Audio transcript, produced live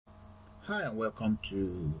Hi and welcome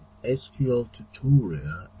to SQL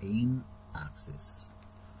tutorial in Access.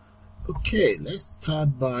 Okay, let's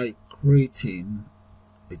start by creating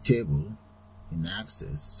a table in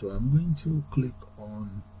Access. So I'm going to click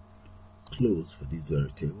on close for this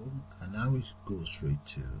very table, and I will go straight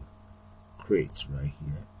to create right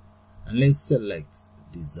here, and let's select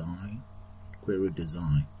design, query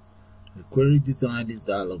design. The query design, this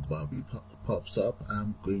dialog box pops up.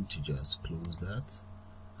 I'm going to just close that,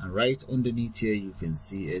 and right underneath here you can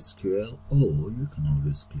see SQL, or you can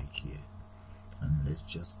always click here, and let's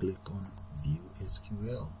just click on view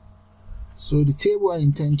SQL. So the table I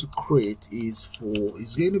intend to create is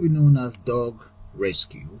going to be known as dog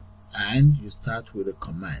rescue, and you start with a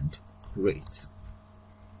command create,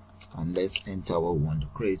 and let's enter what we want to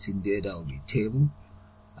create in there. That will be table,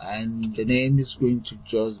 and the name is going to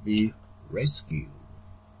just be rescue.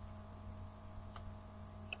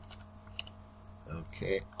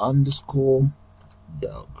 Okay, underscore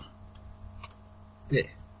dog. There,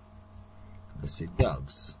 let's say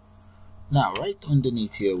dogs. Now right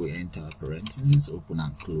underneath here we enter parentheses, open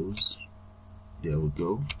and close. There we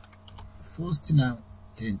go. First thing I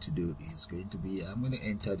tend to do is going to be, I'm going to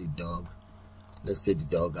enter the dog, let's say the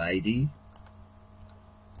dog ID.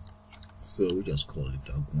 So we just call it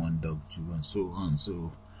dog 1, dog 2, and so on.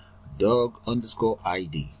 So dog underscore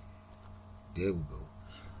ID. There we go.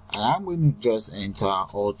 And I'm going to just enter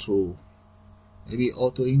auto, maybe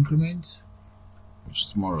auto increment, which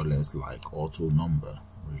is more or less like auto number,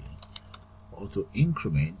 really. Auto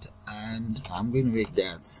increment, and I'm going to make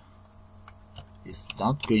that, it's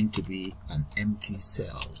not going to be an empty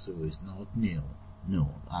cell, so it's not nil,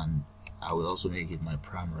 no. And I will also make it my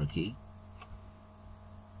primary key.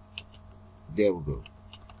 There we go.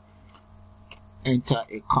 Enter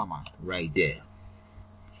a comma right there.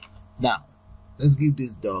 Now let's give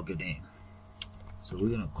this dog a name. So we're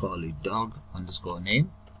gonna call it dog underscore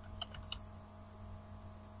name,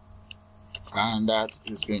 and that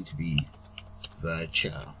is going to be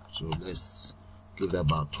virtual. So let's give it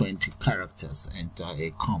about 20 characters. Enter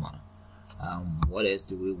a comma. What else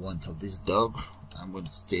do we want of this dog? I'm going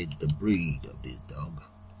to state the breed of this dog,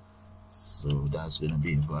 so that's going to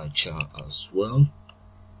be virtual as well.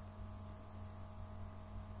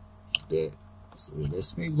 There. So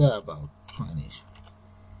let's make that about 20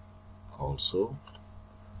 also.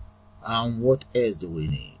 And what else do we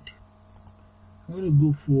need? I'm going to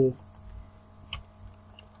go for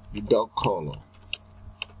the dog color.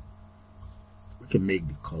 We can make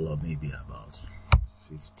the color maybe about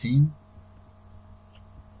 15,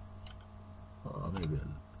 or maybe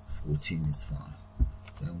 14 is fine.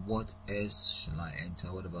 Then what else shall I enter?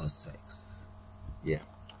 What about sex? Yeah,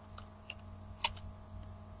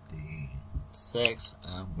 the sex,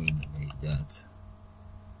 I'm going to make that,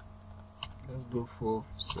 let's go for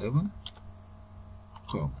 7,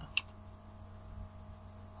 comma,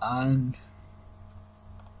 and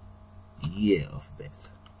year of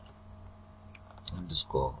birth,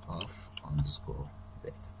 underscore of underscore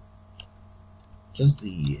birth, just the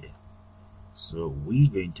year. So we're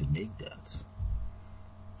going to make that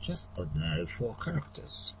just ordinary 4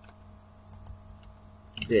 characters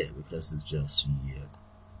there, because it's just year.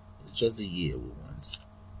 It's just the year we want,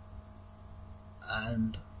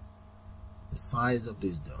 and the size of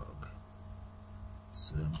this dog.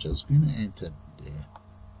 So I'm just going to enter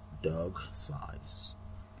the dog size,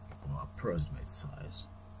 or approximate size,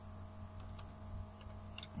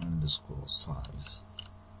 underscore size.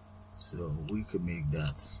 So we can make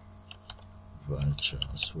that virtual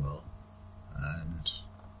as well, and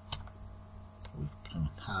we can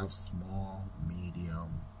have small,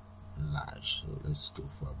 medium, large. So let's go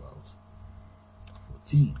for about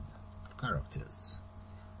 14 characters,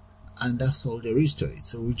 and that's all there is to it.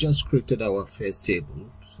 So we just created our first table.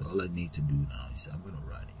 So all I need to do now is I'm going to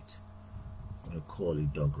run it. I'm going to call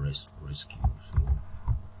it dog rescue. So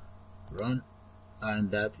run, and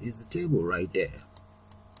that is the table right there.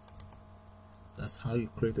 That's how you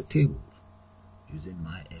create a table using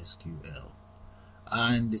MySQL.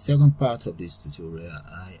 And the second part of this tutorial,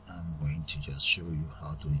 I am going to just show you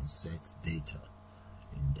how to insert data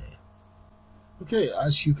in there. Okay,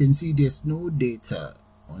 as you can see, there's no data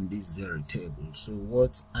on this very table. So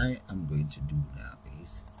what I am going to do now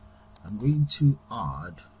is I'm going to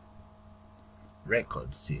add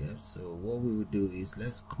records here. So what we will do is,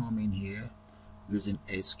 let's come in here using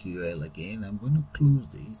SQL again. I'm going to close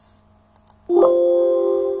this.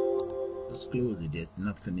 Let's close it. There's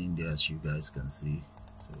nothing in there, as you guys can see,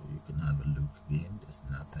 so you can have a look again. There's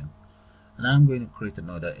nothing, and I'm going to create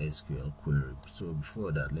another SQL query. So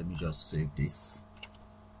before that, let me just save this.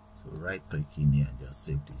 So right click in here and just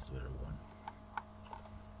save this very one.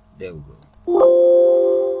 There we go.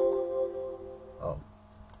 Oh,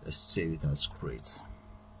 let's save it as crate.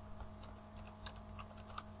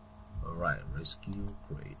 Alright, rescue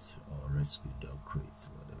crate or rescue dog crate,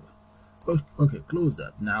 whatever. Okay, close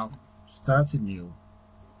that. Now start a new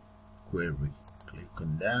query. Click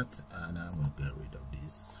on that and I'm going to get rid of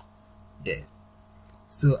this there.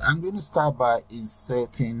 So I'm going to start by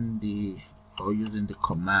inserting or using the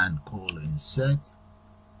command called insert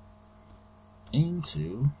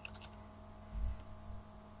into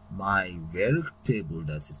my very table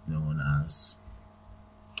that is known as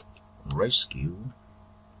rescue.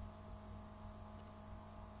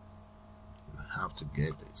 You have to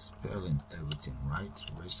get the spelling, everything right.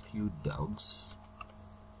 Rescue dogs.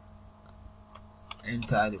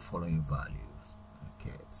 Enter the following values.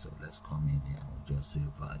 Okay, so let's come in here and we'll just say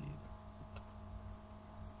value.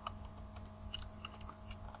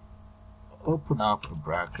 Open up a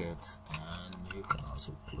bracket and you can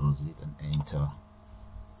also close it and enter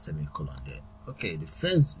semicolon there. Okay, the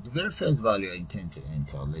very first value I intend to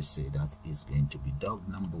enter, let's say that is going to be dog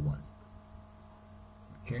number 1.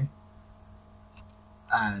 Okay,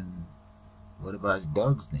 and what about the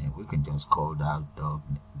dog's name? We can just call that dog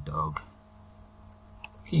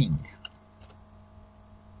King.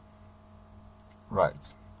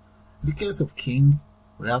 Right. In the case of King,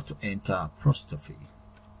 we have to enter apostrophe,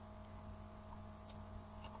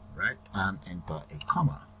 right, and enter a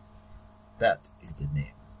comma. That is the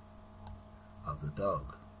name of the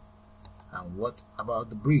dog. And what about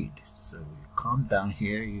the breed? So you come down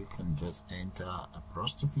here, you can just enter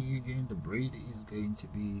apostrophe again. The breed is going to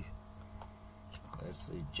be, let's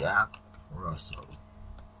say, Jack Russell.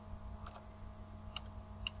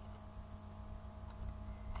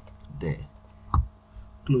 There.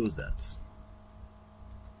 Close that.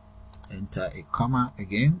 Enter a comma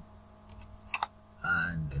again.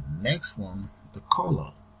 And the next one, the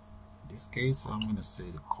color. In this case, I'm going to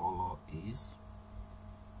say the color is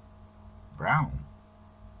brown.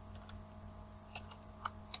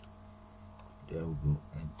 There we go.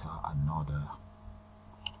 Enter another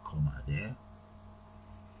comma there.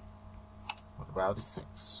 What about the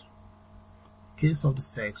sex? In case of the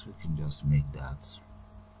sex, we can just make that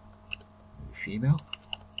female.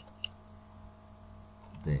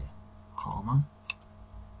 There, comma,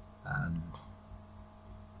 and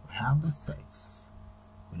we have the sex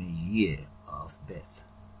with a year of birth.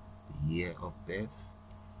 The year of birth,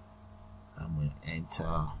 I'm going to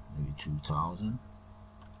enter maybe 2000,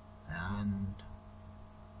 and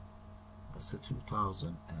that's a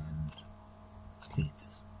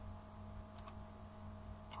 2008,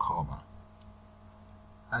 comma,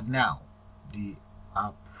 and now the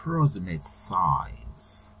approximate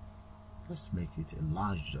size. Let's make it a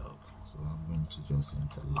large dog. So I'm going to just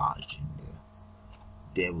enter large in there.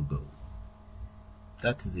 There we go.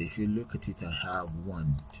 That is, if you look at it, I have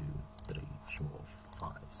 1, 2, 3, 4,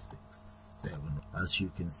 5, 6, 7. As you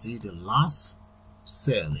can see, the last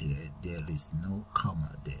cell here, there is no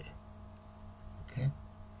comma there. Okay.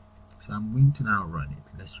 So I'm going to now run it.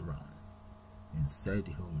 Let's run. Insert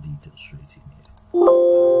the whole detail straight in here.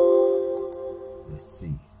 Let's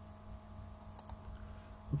see.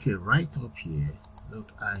 Okay, right up here,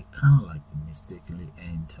 look, I kind of like mistakenly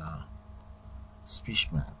enter speech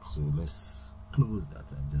map. So let's close that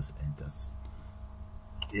and just enter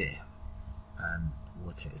there. And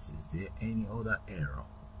what else? Is there any other error?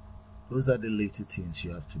 Those are the little things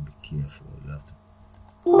you have to be careful. You have to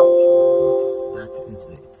notice. That is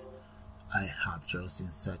it. I have just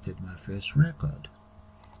inserted my first record.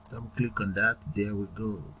 Double click on that. There we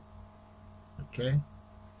go. Okay,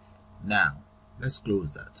 now let's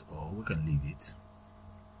close that, or we can leave it.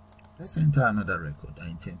 Let's enter another record. I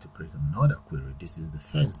intend to create another query. This is the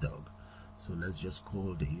first dog, so let's just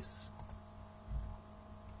call this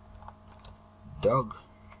dog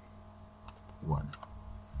 1.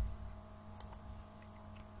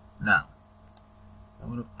 Now I'm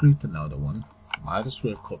going to create another one. Might as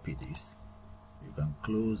well copy this. You can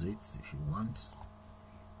close it if you want.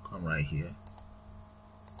 Come right here,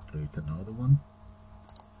 create another one,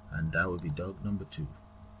 and that will be dog number 2.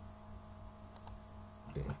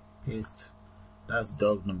 There, paste. That's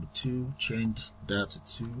dog number 2. Change that to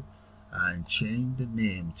 2 and change the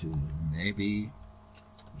name to maybe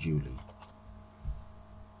Julie,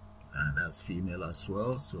 and that's female as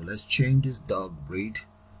well. So let's change this dog breed.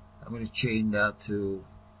 I'm going to change that to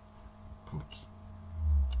put.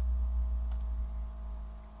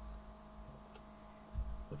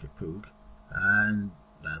 Okay, pug, and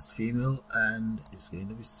that's female, and it's going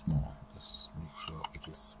to be small. Let's make sure it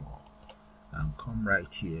is small. And come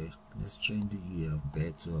right here, let's change the year of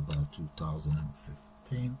birth to about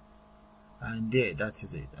 2015, And there, that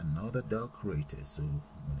is it, another dog created. So I'm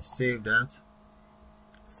going to save that,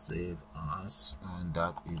 save as, and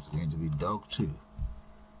that is going to be dog 2.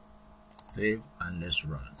 Save, and let's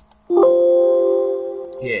run.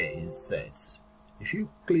 Here is sets. If you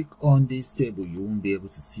click on this table, you won't be able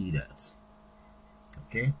to see that.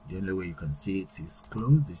 Okay, the only way you can see it is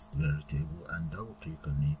close this very table and double click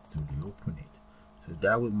on it to reopen it. So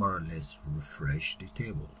that will more or less refresh the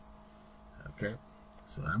table. Okay,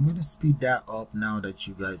 so I'm going to speed that up now that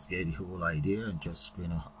you guys get the whole idea, and just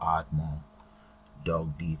going to add more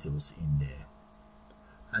dog details in there.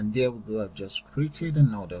 And there we go. I've just created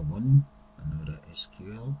another one, another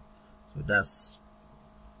SQL. So that's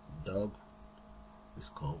dog, it's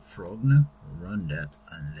called frog now. Run that,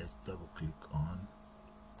 and let's double click on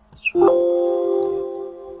this right.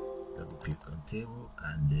 Double click on table,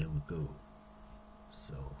 and there we go.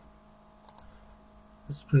 So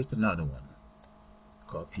let's create another one.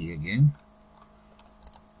 Copy again.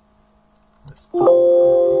 Let's copy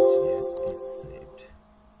this. Yes, it's saved.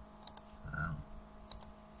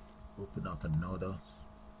 Open up another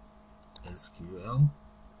SQL.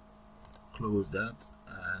 Close that,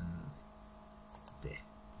 and there.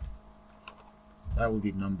 That will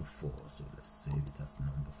be number 4. So let's save it as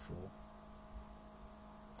number 4.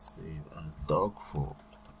 Save as dog 4.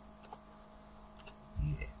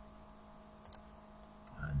 Yeah.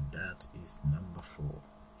 And that is number 4.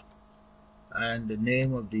 And the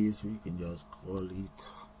name of this, we can just call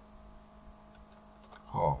it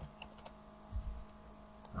Hall.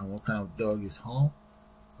 And what kind of dog is Hall?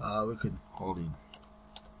 We can call it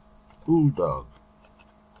Bulldog.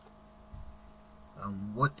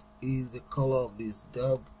 And what is the color of this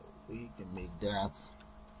dog? We can make that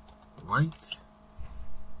white.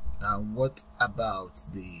 And what about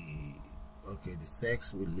the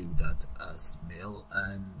sex? We'll leave that as male,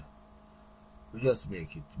 and we just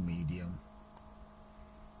make it medium.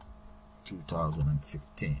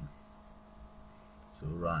 2015. So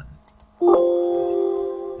run.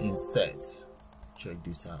 Insert. Check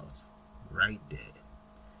this out right there.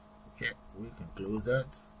 Okay, we can close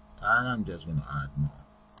that, and I'm just going to add more.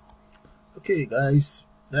 Okay guys,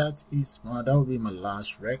 that will be my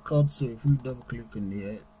last record. So if we double click on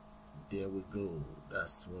here, there we go.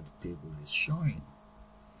 That's what the table is showing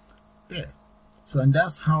there. So, and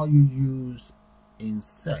that's how you use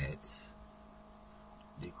insert,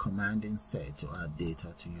 the command insert, to add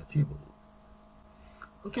data to your table.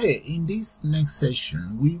 Okay, in this next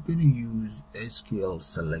session, we're going to use SQL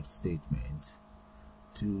select statement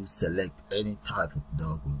to select any type of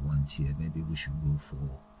dog we want here. Maybe we should go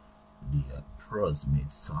for the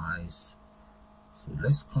approximate size. So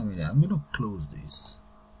let's come in here. I'm going to close this,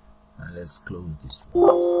 and let's close this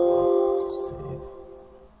one. Save.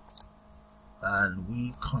 And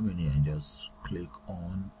we come in here and just click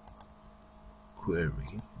on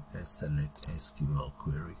query. Let's select SQL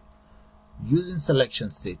query. Using selection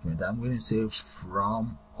statement, I'm going to say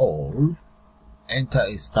from all, enter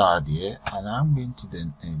a star there, and I'm going to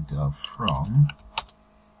then enter from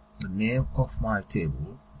the name of my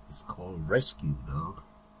table is called rescue dog,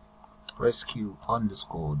 rescue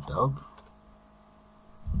underscore dog,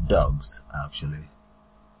 dogs actually,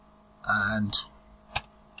 and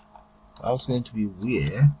that's going to be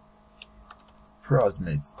where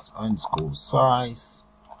approximate underscore size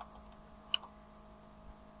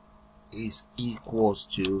is equals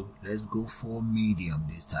to, let's go for medium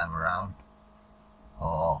this time around,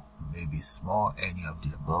 or maybe small, any of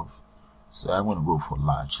the above. So I'm going to go for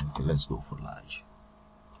large. Okay, let's go for large.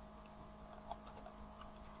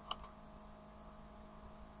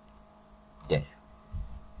 There.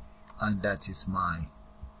 And that is my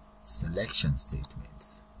selection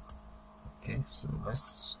statements. Okay, so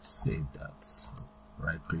let's save that.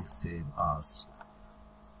 Right click, save as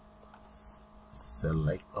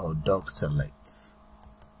select, or dog select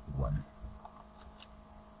 1.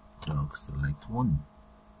 Dog select 1.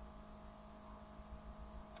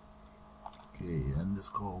 Okay,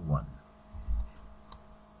 underscore 1.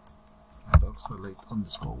 Dog select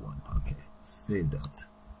underscore 1. Okay, save that,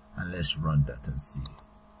 and let's run that and see.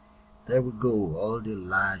 There we go. All the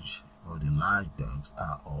large dogs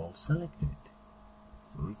are all selected.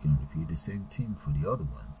 So we can repeat the same thing for the other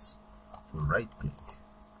ones. So right click.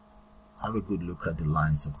 Have a good look at the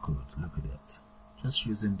lines of code. Look at that. Just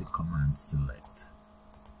using the command select.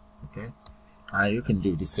 Okay. And you can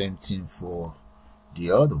do the same thing for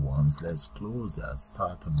the other ones. Let's close that.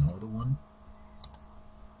 Start another one.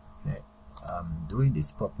 Okay. I'm doing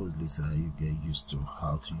this purposely so that you get used to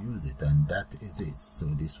how to use it, and that is it. So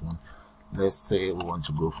this one, let's say we want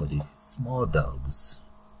to go for the small dogs.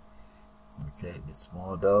 Okay, the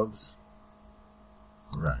small dogs.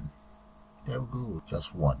 Run. There we go,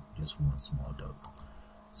 just one small dog.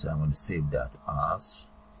 So I'm going to save that as,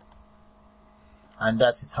 and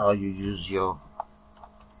that is how you use your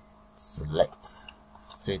select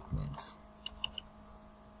statement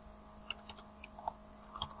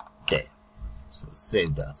there. So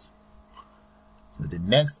save that. So the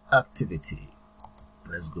next activity,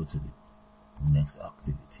 let's go to the next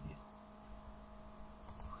activity.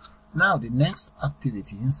 Now the next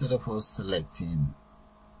activity, instead of us selecting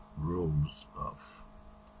rows of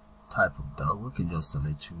type of dog, we can just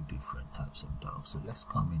select 2 different types of dogs. So let's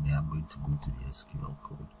come in here. I'm going to go to the SQL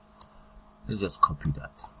code. Let's just copy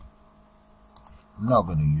that. I'm not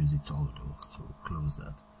going to use it all though, so close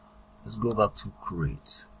that. Let's go back to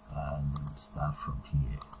create and start from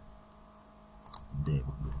here. There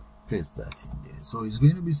we go. Paste that in there. So it's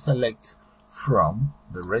going to be select from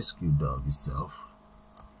the rescue dog itself.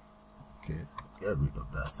 Okay, get rid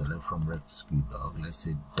of that. Select from rescue dog. Let's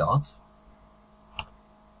say dot,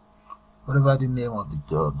 whatever the name of the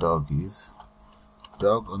dog is,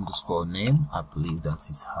 dog underscore name. I believe that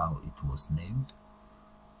is how it was named.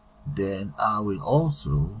 Then I will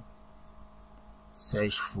also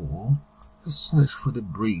search for, let's search for the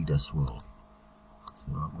breed as well.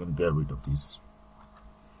 So I'm going to get rid of this.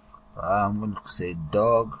 I'm going to say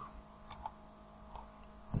dog,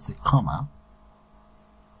 let's say comma,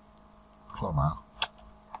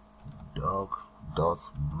 dog dot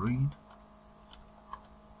breed.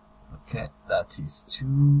 Okay, that is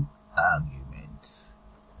 2 arguments.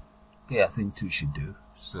 Okay, I think 2 should do.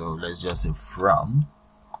 So let's just say from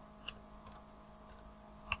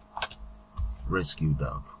rescue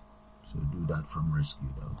dog. So do that from rescue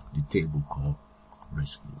dog, the table called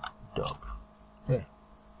rescue dog. Okay,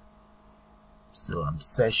 so I'm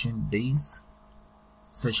searching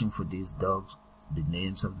for these dogs, the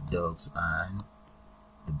names of the dogs and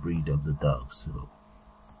the breed of the dog. So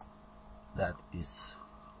that is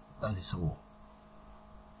all.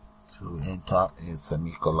 So we enter a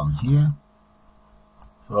semicolon here.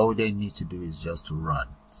 So all they need to do is just to run.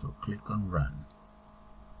 So click on run.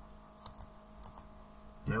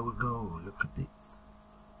 There we go. Look at it.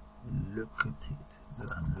 Look at it.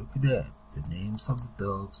 And look at that. The names of the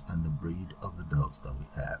dogs and the breed of the dogs that we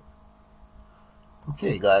have.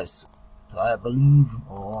 Okay, guys. So I believe,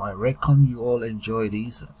 or I reckon you all enjoy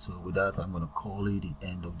this. So with that, I'm going to call it the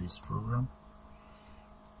end of this program.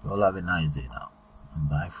 You all have a nice day now. And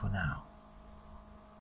bye for now.